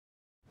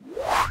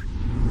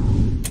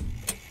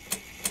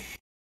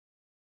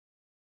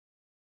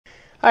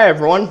Hi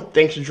everyone,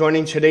 thanks for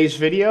joining today's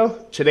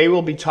video. Today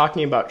we'll be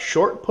talking about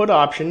short put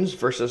options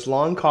versus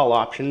long call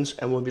options,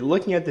 and we'll be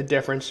looking at the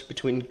difference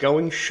between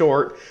going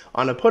short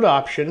on a put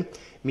option,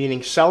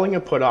 meaning selling a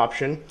put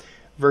option,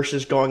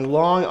 versus going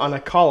long on a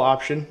call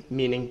option,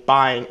 meaning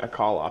buying a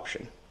call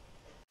option.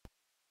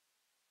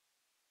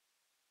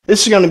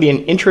 This is going to be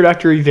an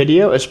introductory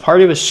video as part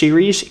of a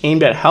series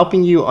aimed at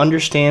helping you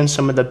understand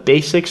some of the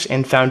basics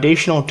and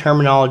foundational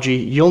terminology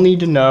you'll need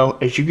to know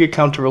as you get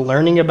comfortable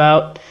learning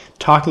about,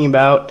 talking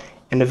about,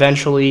 and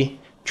eventually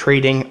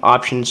trading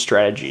option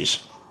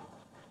strategies.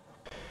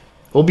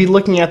 We'll be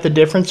looking at the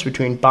difference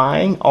between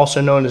buying,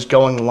 also known as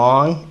going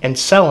long, and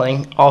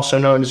selling, also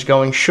known as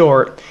going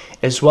short,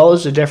 as well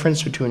as the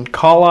difference between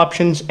call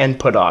options and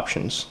put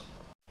options.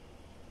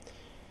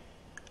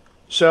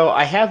 So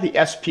I have the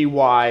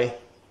SPY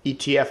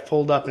ETF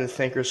pulled up in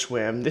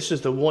Thinkorswim. This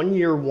is the 1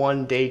 year,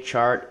 1 day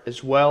chart,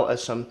 as well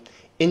as some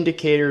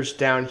indicators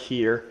down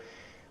here.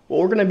 What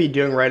we're going to be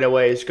doing right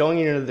away is going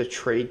into the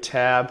trade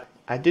tab.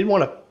 I did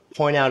want to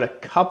point out a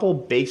couple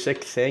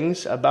basic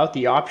things about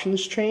the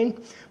options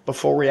chain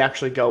before we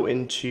actually go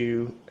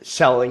into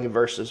selling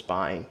versus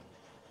buying.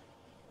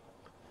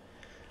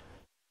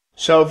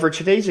 So for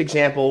today's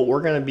example,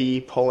 we're going to be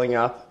pulling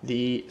up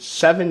the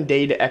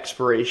 7-day to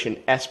expiration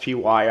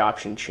SPY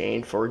option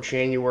chain for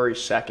January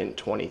 2nd,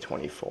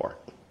 2024.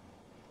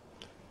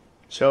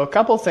 So a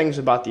couple things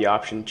about the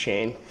option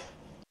chain.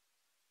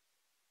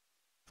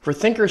 For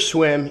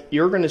Thinkorswim,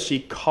 you're going to see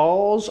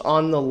calls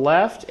on the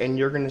left and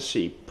you're going to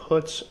see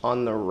puts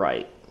on the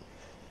right.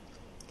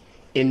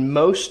 In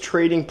most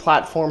trading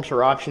platforms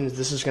or options,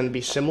 this is going to be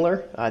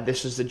similar.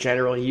 This is the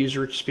general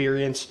user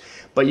experience,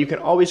 but you can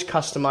always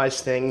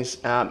customize things.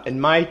 In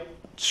my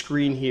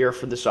screen here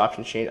for this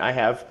option chain, I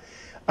have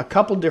a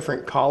couple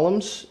different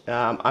columns.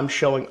 I'm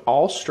showing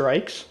all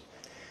strikes.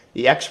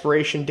 The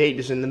expiration date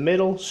is in the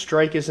middle,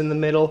 strike is in the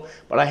middle,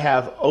 but I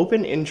have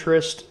open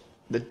interest,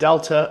 the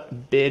delta,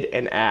 bid,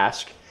 and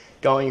ask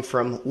going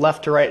from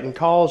left to right in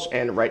calls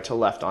and right to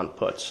left on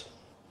puts.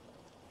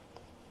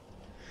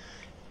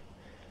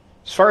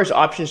 As far as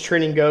options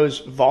trading goes,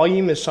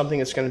 volume is something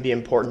that's going to be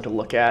important to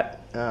look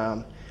at.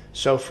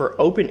 So for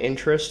open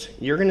interest,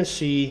 you're going to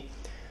see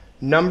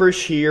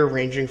numbers here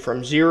ranging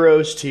from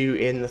zeros to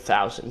in the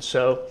thousands.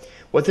 So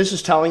what this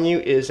is telling you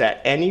is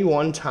at any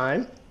one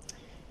time,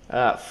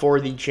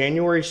 for the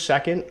January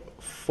 2nd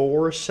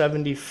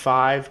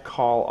 475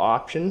 call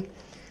option,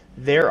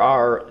 there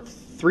are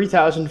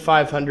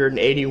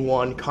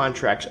 3,581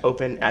 contracts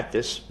open at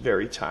this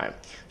very time.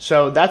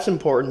 So that's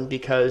important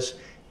because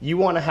you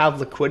want to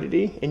have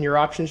liquidity in your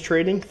options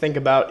trading. Think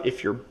about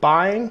if you're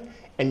buying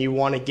and you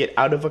want to get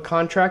out of a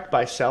contract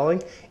by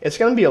selling, it's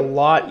going to be a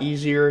lot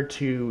easier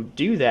to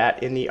do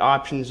that in the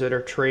options that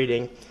are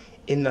trading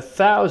in the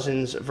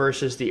thousands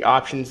versus the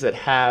options that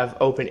have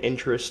open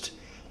interest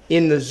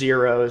in the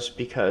zeros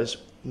because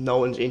no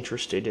one's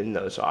interested in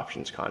those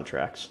options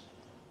contracts.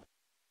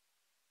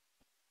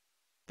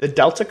 The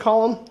delta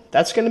column,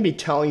 that's going to be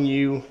telling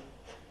you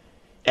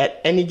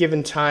at any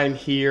given time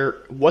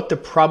here what the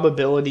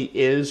probability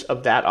is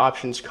of that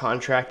options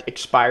contract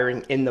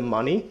expiring in the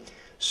money.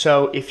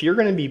 So if you're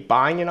going to be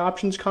buying an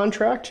options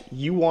contract,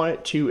 you want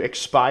it to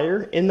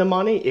expire in the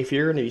money. If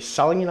you're going to be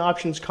selling an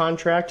options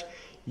contract,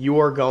 you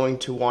are going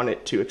to want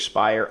it to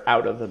expire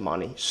out of the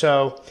money.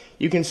 So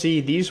you can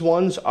see these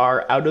ones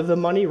are out of the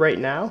money right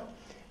now.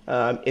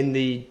 In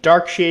the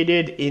dark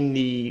shaded, in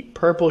the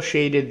purple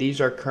shaded, these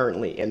are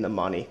currently in the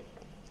money.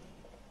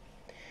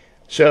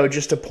 So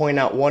just to point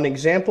out one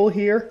example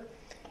here,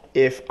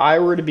 if I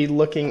were to be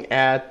looking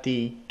at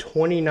the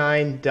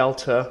 29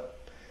 delta,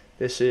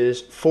 this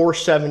is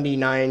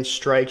 479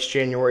 strikes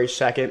January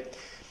 2nd.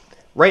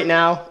 Right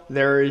now,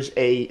 there is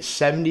a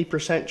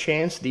 70%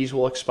 chance these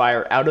will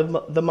expire out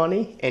of the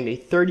money and a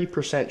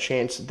 30%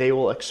 chance they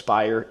will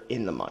expire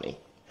in the money.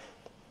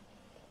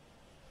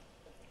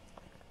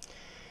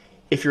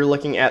 If you're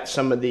looking at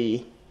some of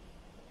the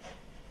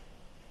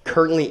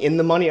currently in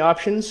the money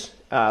options,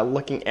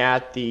 looking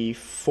at the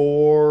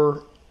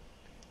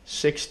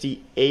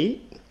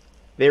 468,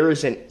 there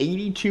is an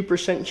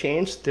 82%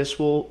 chance this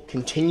will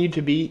continue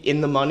to be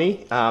in the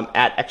money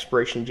at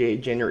expiration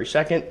date January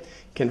 2nd.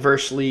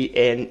 Conversely,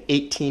 an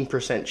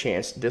 18%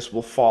 chance this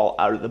will fall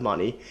out of the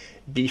money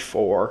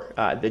before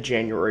the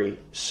January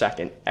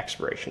 2nd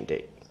expiration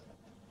date.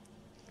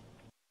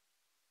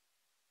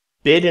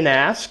 Bid and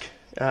ask.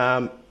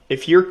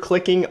 If you're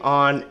clicking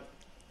on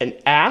an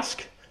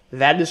ask,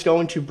 that is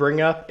going to bring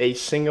up a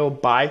single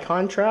buy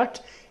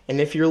contract. And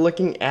if you're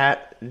looking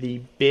at the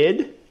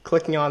bid,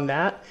 clicking on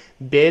that,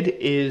 bid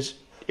is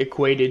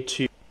equated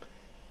to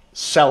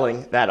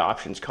selling that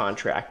options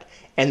contract.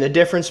 And the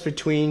difference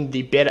between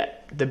the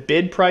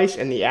bid price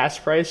and the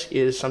ask price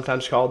is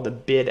sometimes called the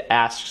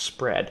bid-ask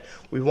spread.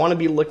 We want to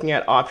be looking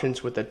at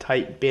options with a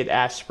tight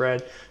bid-ask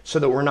spread so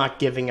that we're not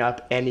giving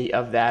up any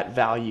of that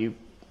value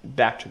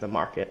back to the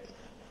market.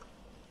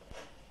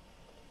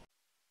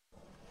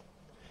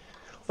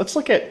 Let's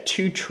look at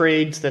two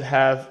trades that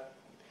have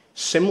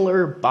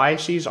similar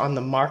biases on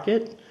the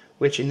market,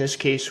 which in this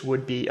case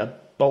would be a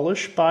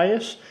bullish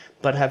bias,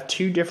 but have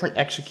two different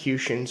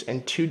executions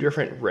and two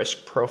different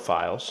risk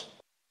profiles.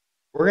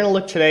 We're going to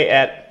look today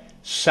at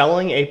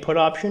selling a put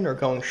option or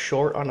going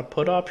short on a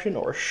put option,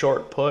 or a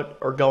short put,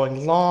 or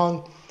going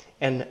long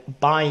and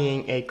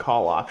buying a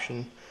call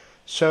option.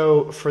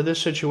 So for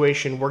this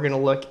situation, we're going to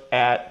look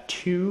at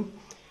two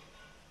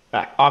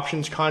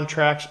options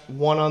contracts,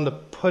 one on the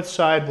put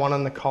side, one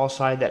on the call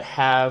side, that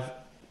have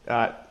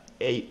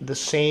the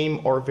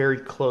same or very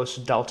close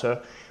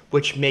delta,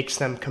 which makes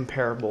them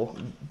comparable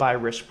by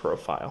risk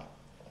profile.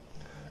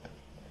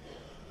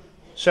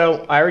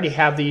 So I already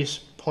have these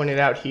pointed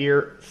out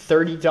here,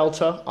 30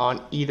 delta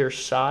on either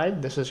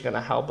side. This is going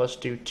to help us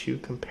do two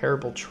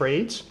comparable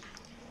trades.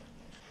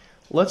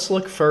 Let's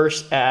look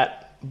first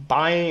at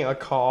buying a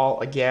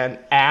call. Again,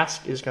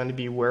 ask is going to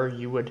be where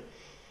you would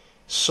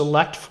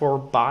select for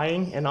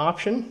buying an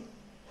option.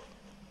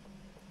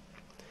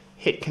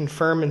 Hit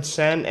confirm and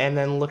send, and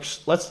then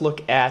let's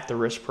look at the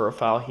risk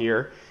profile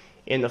here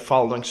in the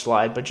following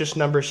slide. But just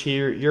numbers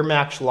here, your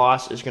max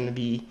loss is going to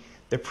be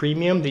the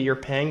premium that you're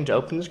paying to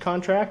open this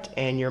contract,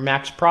 and your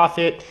max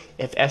profit,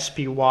 if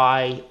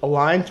SPY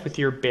aligns with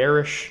your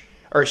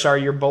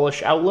your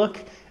bullish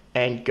outlook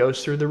and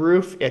goes through the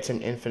roof, it's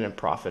an infinite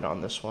profit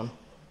on this one.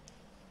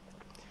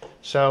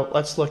 So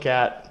let's look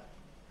at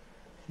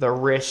the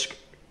risk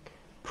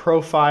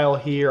profile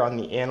here on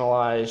the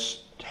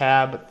Analyze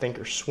tab,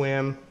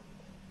 Thinkorswim.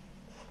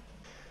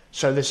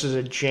 So this is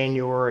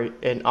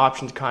an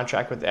options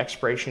contract with the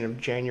expiration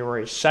of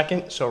January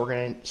 2nd. So we're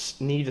going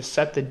to need to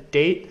set the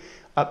date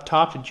up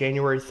top to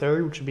January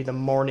 3rd, which would be the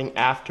morning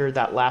after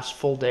that last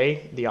full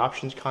day the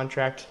options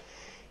contract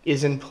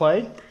is in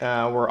play.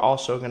 We're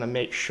also going to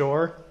make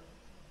sure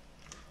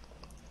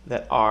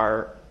that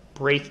our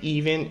break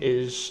even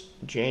is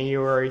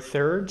January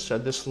 3rd. So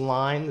this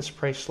line, this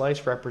price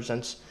slice,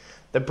 represents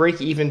the break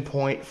even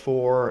point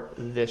for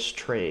this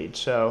trade.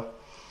 So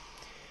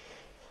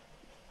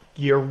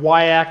your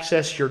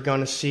y-axis, you're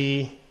going to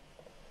see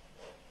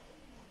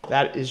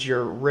that is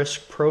your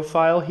risk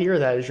profile here.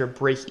 That is your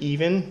break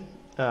even,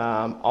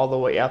 all the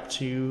way up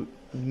to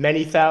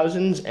many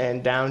thousands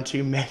and down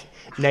to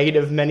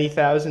negative many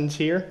thousands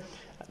here.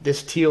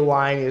 This teal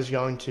line is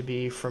going to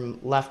be from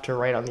left to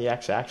right on the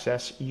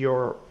x-axis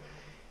your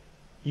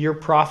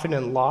profit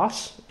and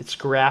loss. It's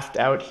graphed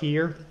out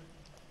here.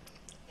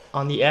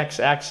 On the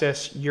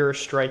x-axis, your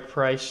strike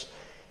price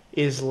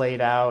is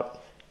laid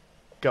out,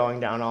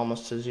 going down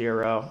almost to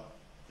zero,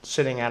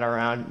 sitting at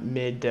around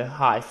mid to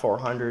high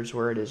 400s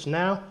where it is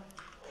now.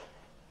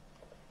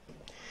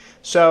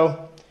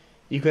 So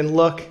you can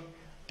look,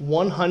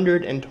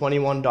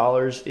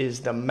 $121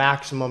 is the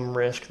maximum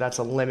risk. That's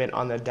a limit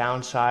on the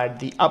downside.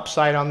 The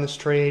upside on this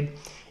trade,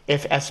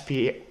 if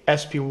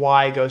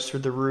SPY goes through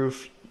the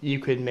roof, you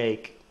could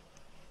make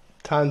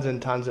tons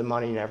and tons of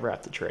money, never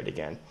have to trade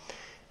again.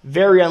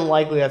 Very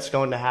unlikely that's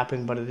going to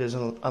happen, but it is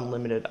an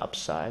unlimited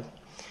upside.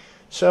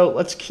 So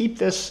let's keep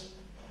this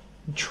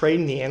trade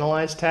in the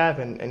Analyze tab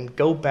and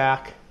go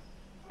back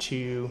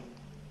to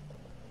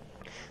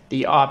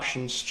the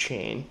options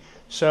chain.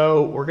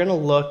 So we're going to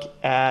look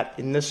at,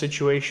 in this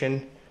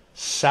situation,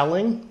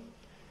 selling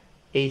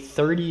a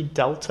 30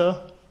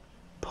 delta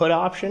put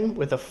option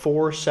with a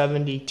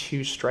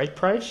 472 strike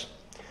price.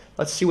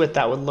 Let's see what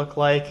that would look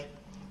like.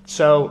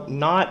 So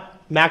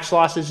not max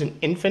loss isn't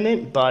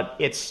infinite, but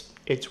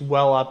it's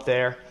well up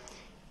there.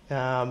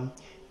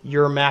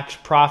 Your max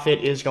profit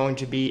is going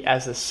to be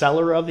as the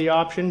seller of the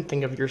option.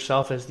 Think of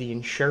yourself as the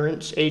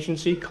insurance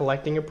agency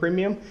collecting a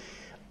premium.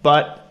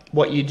 But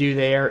what you do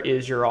there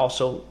is you're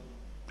also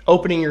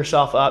opening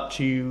yourself up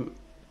to,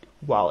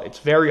 well, it's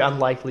very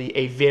unlikely,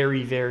 a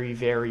very, very,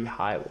 very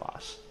high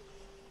loss.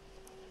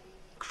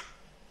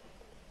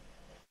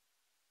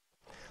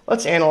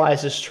 Let's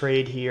analyze this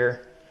trade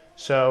here.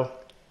 So,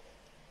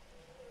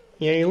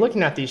 you're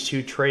looking at these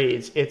two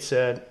trades. It's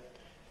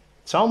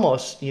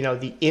almost,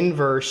 the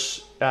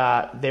inverse.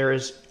 There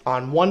is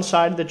on one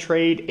side of the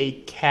trade a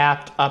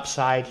capped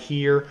upside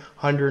here,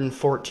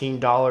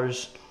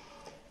 $114,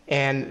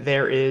 and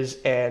there is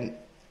an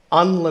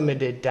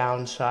unlimited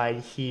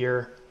downside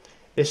here.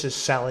 This is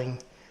selling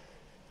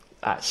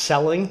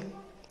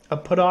a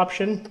put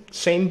option,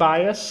 same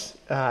bias,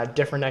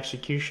 different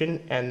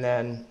execution, and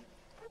then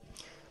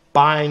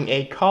buying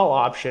a call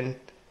option,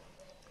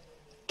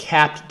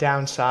 capped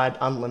downside,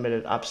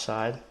 unlimited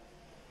upside.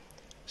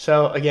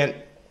 So again,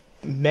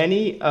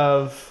 many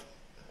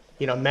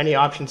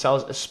option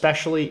sellers,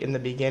 especially in the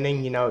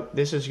beginning,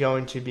 this is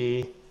going to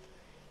be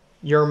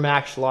your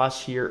max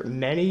loss here.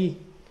 Many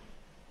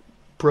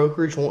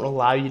brokerage won't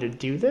allow you to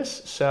do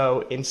this.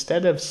 So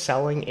instead of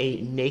selling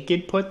a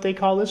naked put, they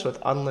call this, with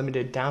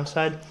unlimited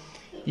downside,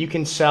 you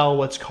can sell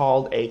what's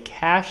called a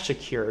cash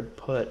secured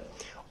put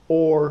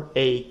or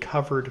a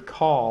covered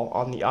call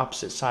on the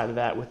opposite side of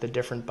that with a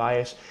different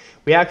bias.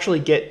 We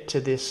actually get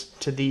to these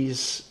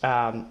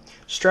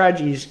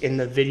strategies in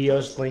the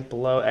videos linked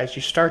below as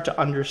you start to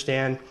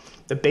understand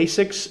the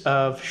basics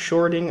of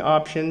shorting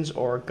options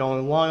or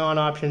going long on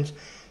options,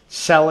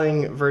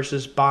 selling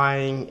versus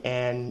buying,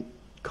 and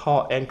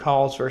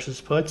calls versus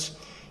puts.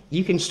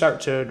 you can start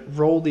to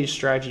roll these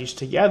strategies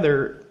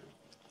together,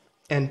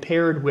 and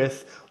paired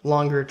with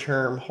longer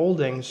term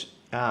holdings,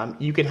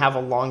 you can have a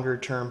longer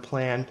term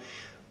plan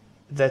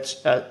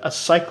that's a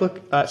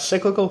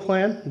cyclical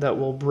plan that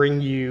will bring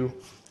you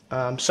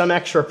some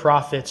extra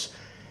profits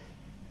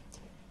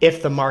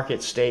if the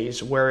market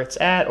stays where it's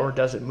at or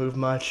doesn't move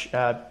much.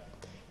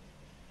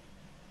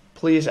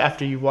 Please,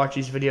 after you watch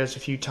these videos a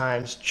few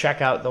times,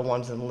 check out the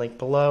ones in the link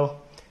below.